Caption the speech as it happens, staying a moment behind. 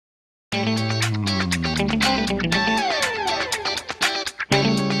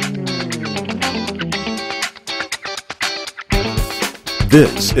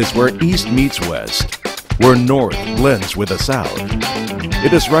This is where East meets West, where North blends with the South.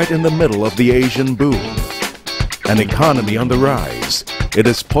 It is right in the middle of the Asian boom. An economy on the rise, it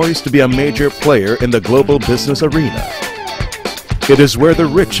is poised to be a major player in the global business arena. It is where the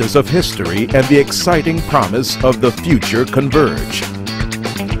riches of history and the exciting promise of the future converge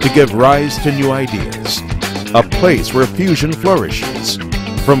to give rise to new ideas. A place where fusion flourishes,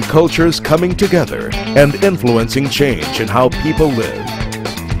 from cultures coming together and influencing change in how people live.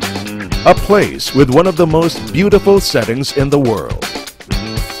 A place with one of the most beautiful settings in the world.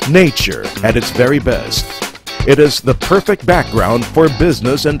 Nature at its very best. It is the perfect background for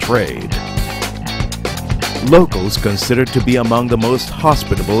business and trade. Locals considered to be among the most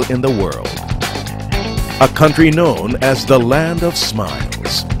hospitable in the world. A country known as the Land of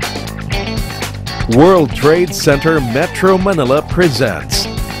Smiles. World Trade Center Metro Manila presents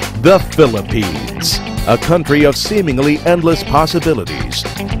the Philippines, a country of seemingly endless possibilities,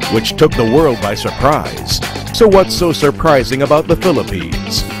 which took the world by surprise. So what's so surprising about the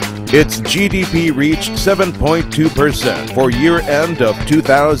Philippines? Its GDP reached 7.2% for year-end of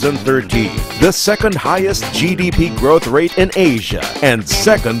 2013, the second highest GDP growth rate in Asia, and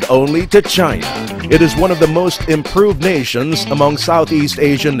second only to China. It is one of the most improved nations among Southeast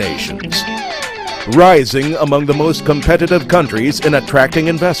Asian nations, rising among the most competitive countries in attracting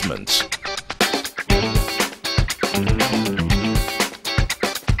investments.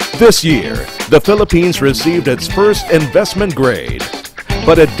 This year, the Philippines received its first investment grade.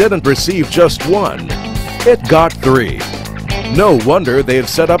 But it didn't receive just one, it got three. No wonder they've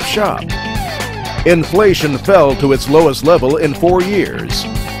set up shop. Inflation fell to its lowest level in 4 years.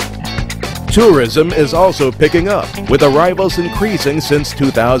 Tourism is also picking up, with arrivals increasing since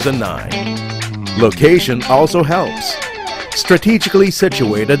 2009. Location also helps. Strategically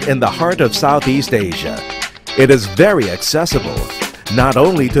situated in the heart of Southeast Asia, it is very accessible, not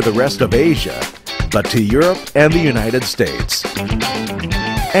only to the rest of Asia, but to Europe and the United States.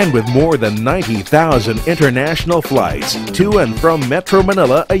 And with more than 90,000 international flights to and from Metro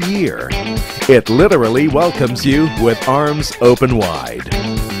Manila a year, it literally welcomes you with arms open wide.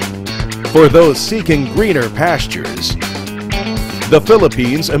 For those seeking greener pastures, the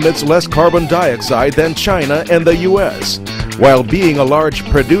Philippines emits less carbon dioxide than China and the US, while being a large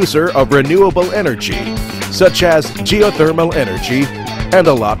producer of renewable energy, such as geothermal energy, and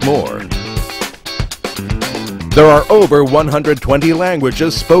a lot more. There are over 120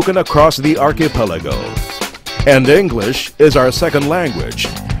 languages spoken across the archipelago, and English is our second language.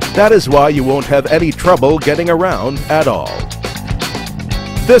 That is why you won't have any trouble getting around at all.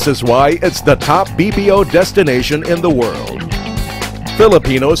 This is why it's the top BPO destination in the world.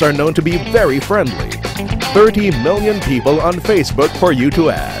 Filipinos are known to be very friendly. 30 million people on Facebook for you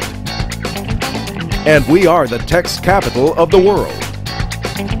to add. And we are the tech capital of the world.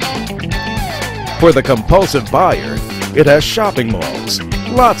 For the compulsive buyer, it has shopping malls,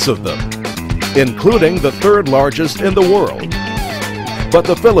 lots of them, including the third largest in the world. But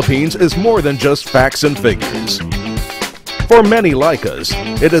the Philippines is more than just facts and figures. For many like us,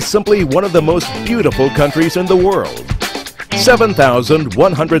 it is simply one of the most beautiful countries in the world.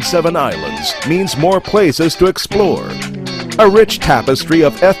 7,107 islands means more places to explore. A rich tapestry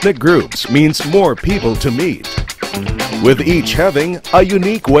of ethnic groups means more people to meet, with each having a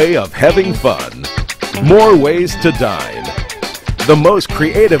unique way of having fun. More ways to dine, the most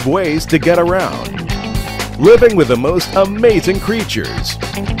creative ways to get around, living with the most amazing creatures.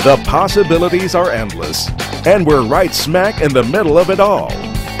 The possibilities are endless, and we're right smack in the middle of it all.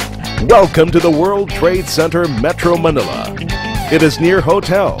 Welcome to the World Trade Center Metro Manila. It is near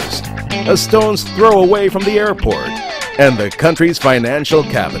hotels, a stone's throw away from the airport, and the country's financial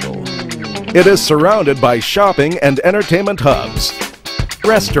capital. It is surrounded by shopping and entertainment hubs,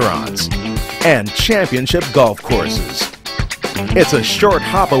 restaurants, and championship golf courses. It's a short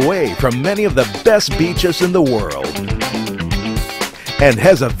hop away from many of the best beaches in the world, and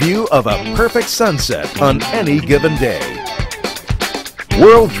has a view of a perfect sunset on any given day.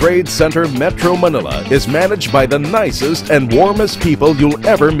 World Trade Center Metro Manila is managed by the nicest and warmest people you'll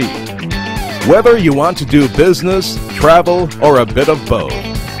ever meet. Whether you want to do business, travel, or a bit of both,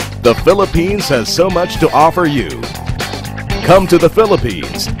 the Philippines has so much to offer you. Come to the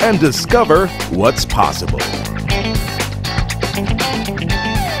Philippines and discover what's possible.